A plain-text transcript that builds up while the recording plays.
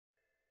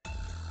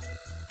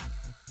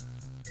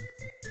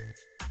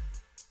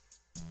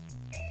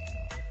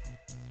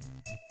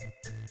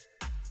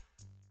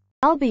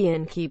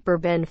Albion keeper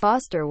Ben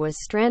Foster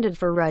was stranded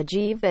for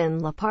Rajiv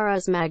and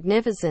Lapara's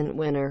magnificent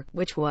winner,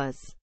 which was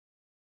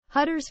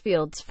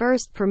Huddersfield's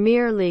first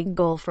Premier League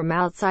goal from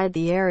outside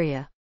the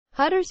area.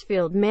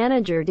 Huddersfield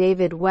manager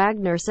David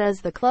Wagner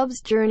says the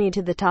club's journey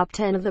to the top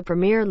 10 of the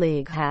Premier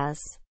League has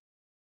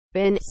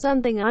been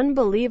something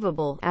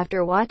unbelievable,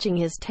 after watching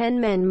his 10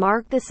 men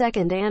mark the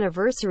second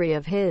anniversary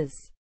of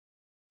his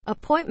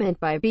appointment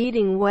by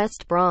beating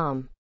West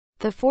Brom.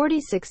 The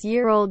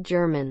 46-year-old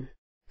German,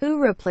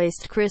 who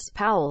replaced Chris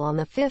Powell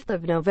on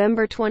 5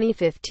 November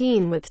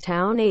 2015 with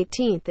Town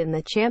 18th in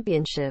the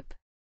Championship,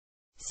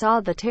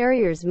 saw the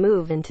Terriers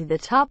move into the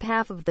top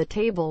half of the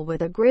table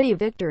with a gritty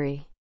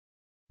victory.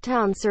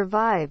 Town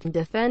survived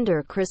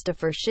defender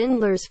Christopher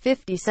Schindler's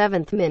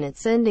 57th minute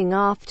sending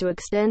off to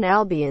extend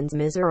Albion's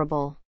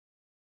miserable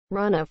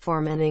run of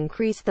form and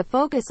increase the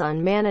focus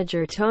on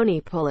manager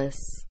Tony Pulis.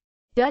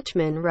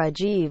 Dutchman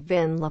Rajiv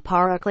van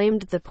Lapara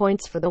claimed the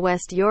points for the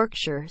West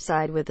Yorkshire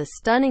side with a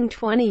stunning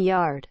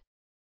 20-yard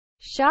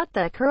shot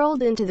that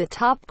curled into the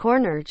top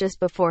corner just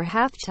before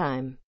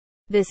halftime.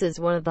 "This is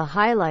one of the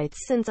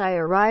highlights since I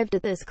arrived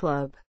at this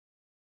club.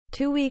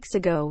 2 weeks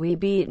ago we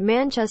beat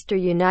Manchester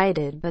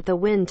United, but the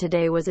win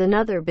today was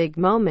another big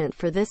moment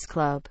for this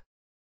club,"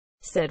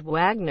 said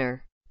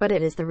Wagner. "But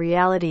it is the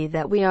reality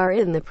that we are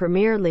in the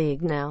Premier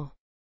League now.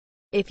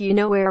 If you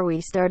know where we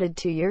started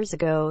 2 years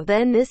ago,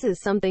 then this is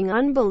something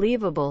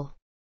unbelievable.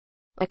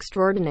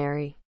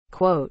 Extraordinary."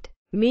 Quote,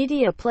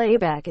 "Media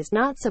playback is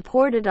not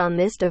supported on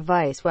this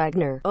device."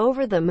 Wagner,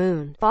 over the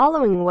moon,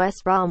 following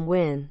West Brom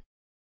win.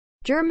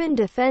 German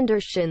defender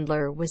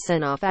Schindler was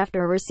sent off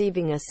after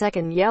receiving a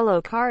second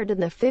yellow card in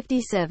the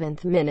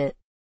 57th minute.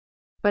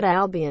 But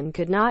Albion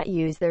could not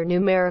use their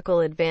numerical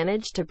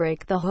advantage to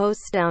break the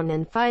hosts down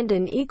and find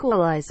an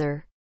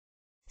equalizer.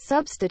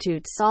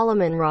 Substitute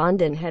Solomon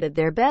Rondon headed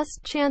their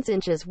best chance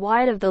inches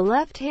wide of the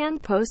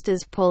left-hand post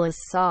as Pulis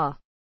saw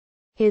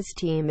his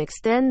team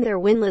extend their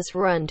winless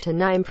run to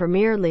 9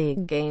 Premier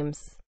League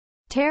games.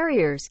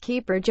 Terriers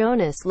keeper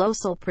Jonas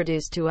Losel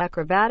produced 2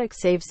 acrobatic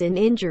saves in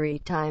injury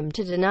time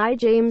to deny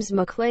James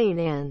McLean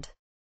and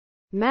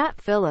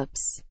Matt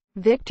Phillips.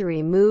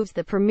 Victory moves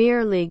the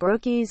Premier League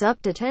rookies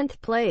up to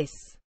 10th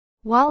place,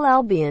 while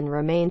Albion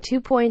remain 2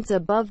 points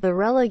above the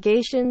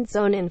relegation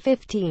zone in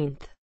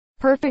 15th.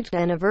 Perfect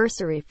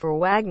anniversary for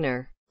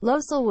Wagner.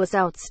 Losel was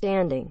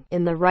outstanding.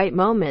 "In the right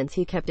moments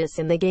he kept us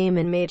in the game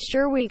and made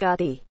sure we got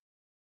the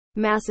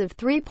massive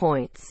 3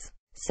 points,"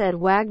 said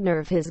Wagner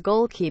of his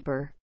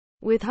goalkeeper.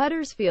 With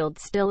Huddersfield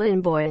still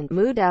in buoyant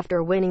mood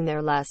after winning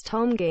their last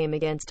home game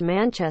against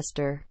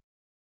Manchester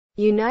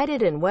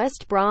United and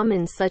West Brom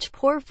in such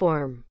poor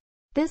form,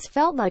 this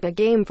felt like a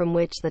game from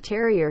which the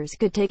Terriers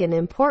could take an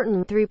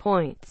important 3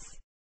 points.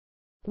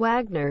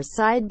 Wagner's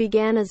side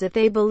began as if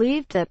they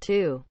believed that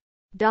too,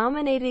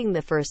 dominating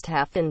the first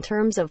half in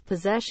terms of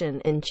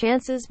possession and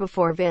chances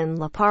before Van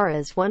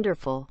Lapara's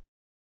wonderful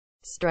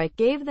strike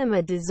gave them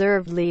a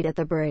deserved lead at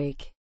the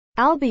break.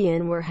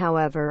 Albion were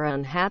however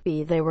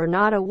unhappy they were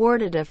not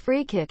awarded a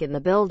free kick in the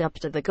build-up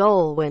to the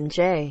goal when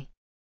J.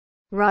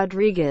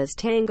 Rodriguez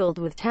tangled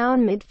with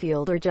Town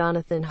midfielder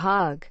Jonathan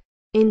Hogg.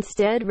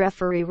 Instead,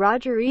 referee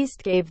Roger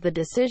East gave the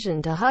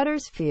decision to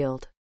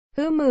Huddersfield,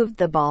 who moved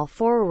the ball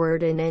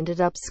forward and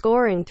ended up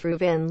scoring through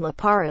Van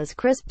Lapara's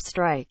crisp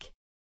strike.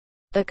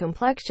 The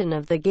complexion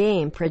of the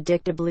game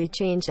predictably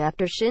changed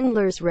after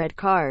Schindler's red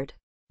card,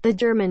 the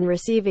German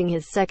receiving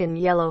his second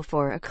yellow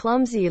for a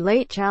clumsy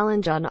late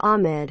challenge on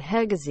Ahmed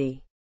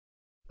Hegazi.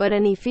 But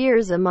any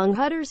fears among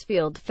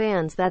Huddersfield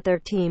fans that their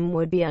team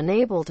would be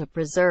unable to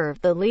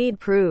preserve the lead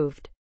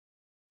proved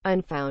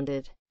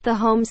unfounded. The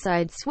home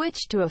side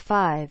switched to a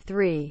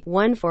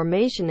 5-3-1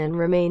 formation and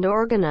remained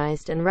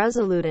organized and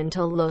resolute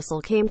until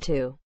Losel came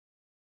to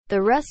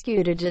the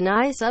rescue to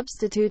deny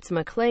substitutes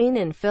McLean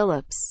and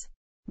Phillips.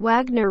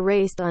 Wagner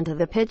raced onto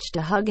the pitch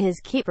to hug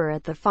his keeper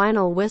at the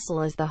final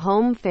whistle as the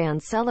home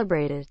fans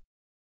celebrated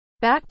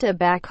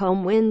back-to-back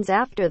home wins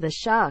after the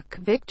shock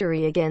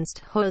victory against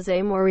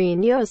Jose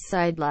Mourinho's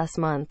side last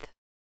month.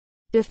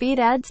 Defeat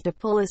adds to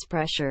Pulis'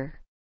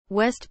 pressure.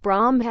 West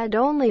Brom had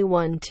only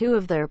won 2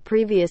 of their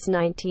previous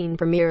 19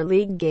 Premier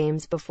League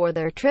games before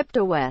their trip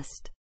to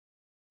West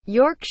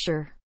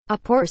Yorkshire, a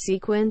poor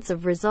sequence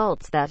of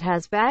results that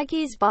has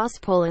Baggies boss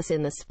Pulis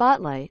in the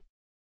spotlight.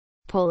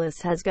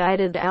 Pulis has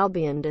guided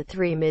Albion to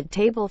 3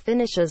 mid-table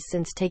finishes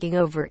since taking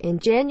over in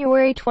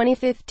January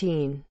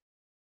 2015.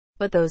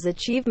 But those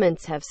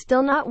achievements have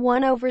still not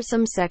won over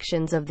some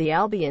sections of the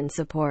Albion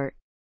support.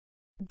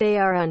 They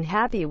are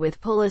unhappy with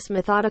Pulis'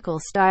 methodical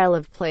style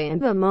of play and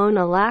bemoan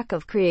a lack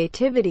of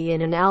creativity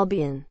in an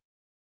Albion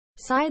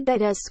side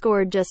that has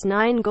scored just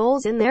 9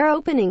 goals in their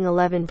opening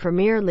 11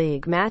 Premier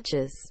League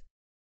matches.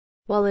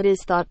 While it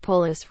is thought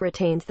Pulis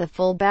retains the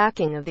full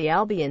backing of the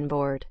Albion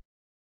board,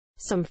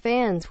 some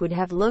fans would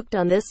have looked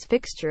on this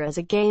fixture as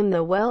a game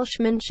the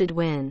Welshman should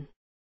win.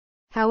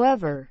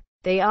 However,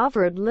 they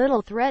offered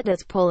little threat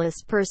as Pulis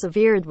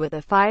persevered with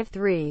a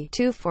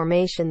 5-3-2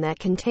 formation that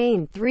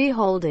contained 3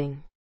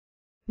 holding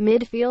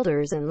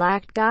midfielders and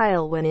lacked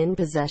guile when in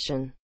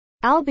possession.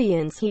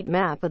 Albion's heat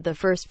map of the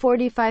first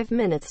 45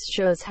 minutes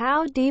shows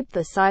how deep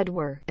the side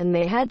were, and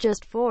they had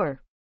just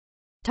 4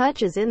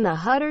 touches in the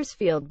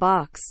Huddersfield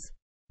box.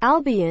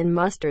 Albion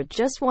mustered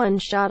just 1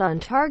 shot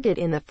on target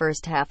in the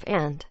first half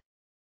and,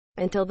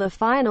 until the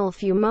final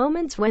few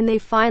moments when they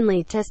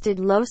finally tested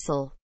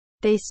Losel,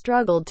 they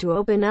struggled to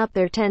open up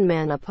their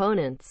 10-man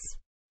opponents.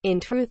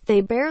 In truth,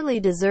 they barely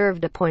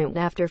deserved a point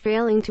after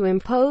failing to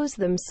impose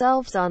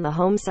themselves on the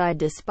home side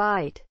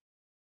despite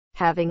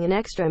having an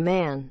extra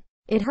man.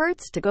 "It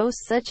hurts to go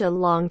such a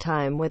long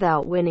time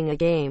without winning a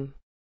game,"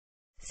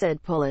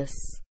 said Pulis.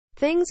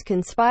 "Things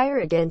conspire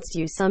against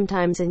you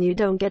sometimes and you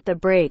don't get the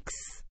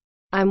breaks.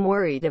 I'm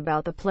worried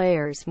about the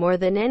players more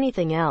than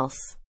anything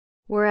else.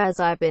 Whereas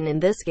I've been in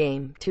this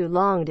game too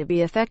long to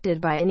be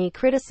affected by any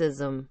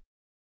criticism."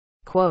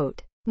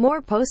 Quote.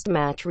 More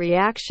post-match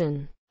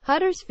reaction.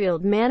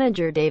 Huddersfield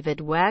manager David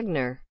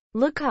Wagner.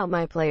 "Look how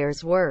my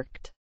players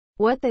worked.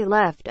 What they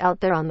left out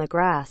there on the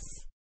grass.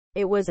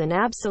 It was an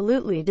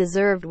absolutely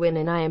deserved win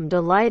and I am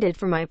delighted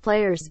for my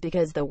players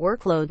because the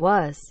workload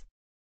was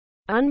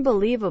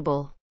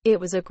unbelievable. It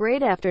was a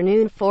great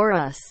afternoon for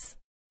us.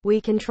 We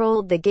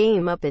controlled the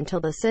game up until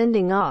the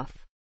sending off,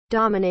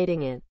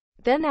 dominating it.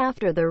 Then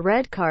after the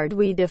red card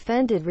we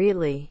defended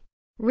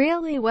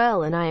really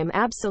well and I am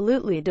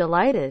absolutely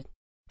delighted.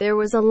 There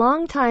was a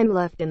long time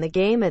left in the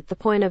game at the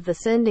point of the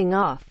sending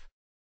off.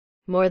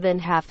 More than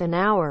half an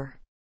hour.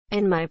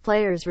 And my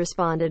players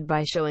responded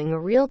by showing a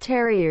real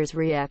Terriers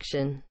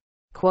reaction."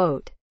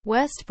 Quote.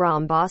 West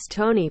Brom boss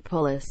Tony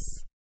Pulis.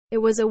 "It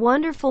was a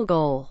wonderful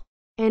goal.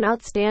 An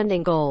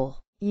outstanding goal.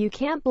 You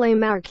can't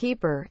blame our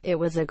keeper, it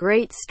was a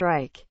great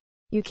strike.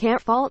 You can't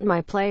fault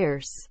my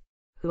players,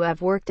 who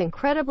have worked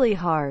incredibly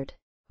hard.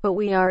 But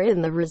we are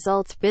in the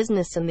results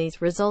business and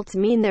these results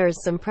mean there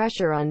is some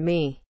pressure on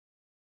me.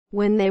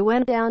 When they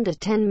went down to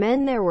 10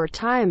 men there were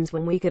times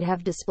when we could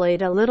have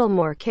displayed a little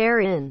more care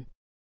in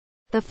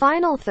the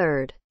final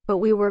third, but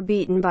we were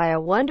beaten by a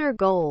wonder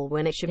goal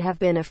when it should have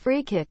been a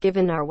free kick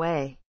given our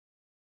way.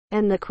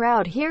 And the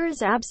crowd here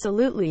is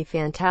absolutely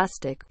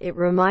fantastic. It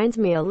reminds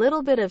me a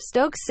little bit of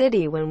Stoke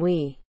City when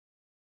we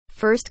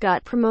first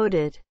got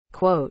promoted."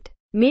 Quote.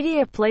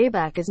 Media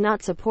playback is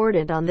not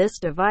supported on this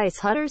device.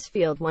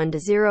 Huddersfield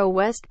 1-0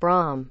 West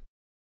Brom.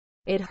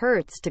 "It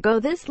hurts to go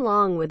this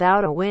long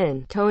without a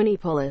win." Tony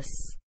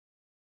Pulis.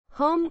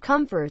 Home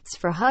comforts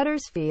for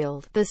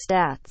Huddersfield. The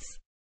stats.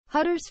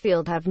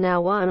 Huddersfield have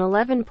now won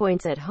 11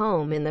 points at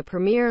home in the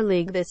Premier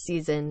League this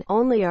season,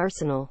 only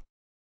Arsenal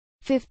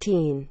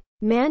 15,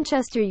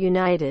 Manchester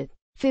United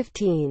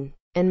 15,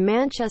 and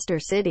Manchester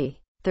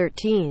City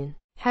 13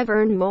 have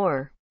earned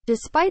more,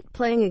 despite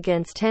playing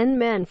against 10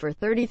 men for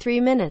 33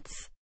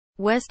 minutes.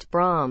 West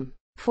Brom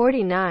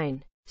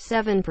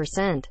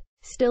 49.7%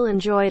 still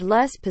enjoyed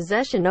less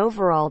possession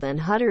overall than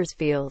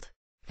Huddersfield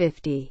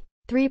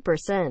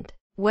 53%.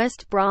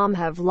 West Brom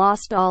have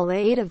lost all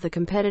 8 of the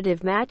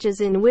competitive matches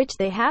in which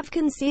they have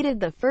conceded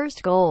the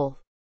first goal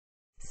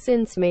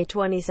since May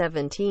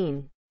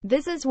 2017.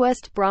 This is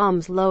West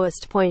Brom's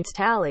lowest points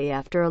tally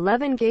after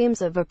 11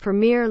 games of a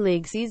Premier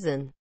League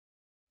season.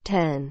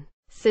 10.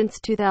 Since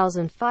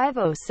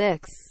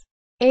 2005-06.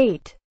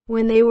 8.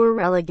 When they were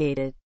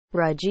relegated.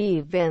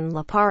 Rajiv Van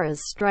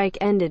Lapara's strike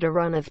ended a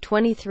run of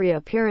 23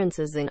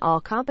 appearances in all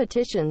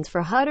competitions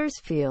for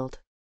Huddersfield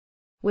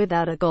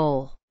without a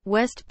goal.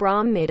 West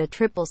Brom made a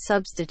triple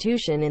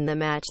substitution in the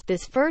match,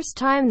 this first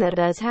time that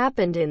has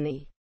happened in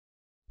the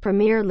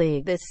Premier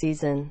League this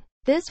season.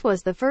 This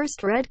was the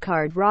first red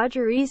card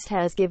Roger East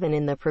has given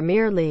in the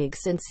Premier League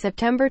since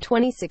September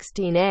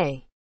 2016,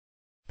 a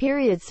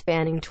period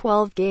spanning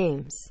 12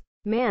 games.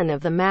 Man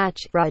of the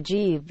match,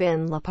 Rajiv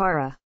Van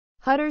Lapara.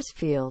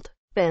 Huddersfield.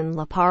 Van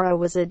Lapara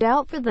was a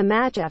doubt for the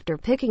match after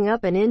picking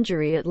up an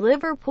injury at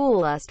Liverpool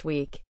last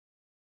week.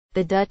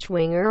 The Dutch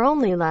winger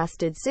only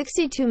lasted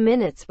 62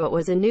 minutes but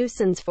was a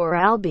nuisance for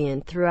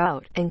Albion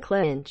throughout, and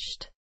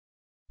clinched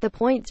the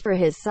points for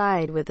his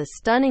side with a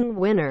stunning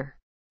winner.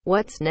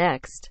 What's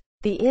next?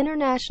 The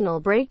international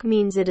break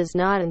means it is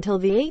not until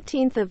the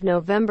 18th of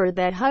November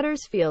that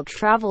Huddersfield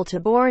travel to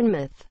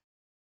Bournemouth,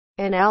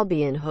 and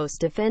Albion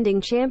host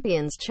defending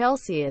champions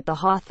Chelsea at the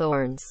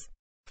Hawthorns.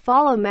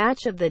 Follow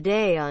Match of the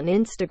Day on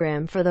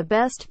Instagram for the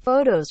best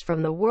photos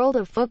from the world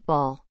of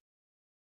football.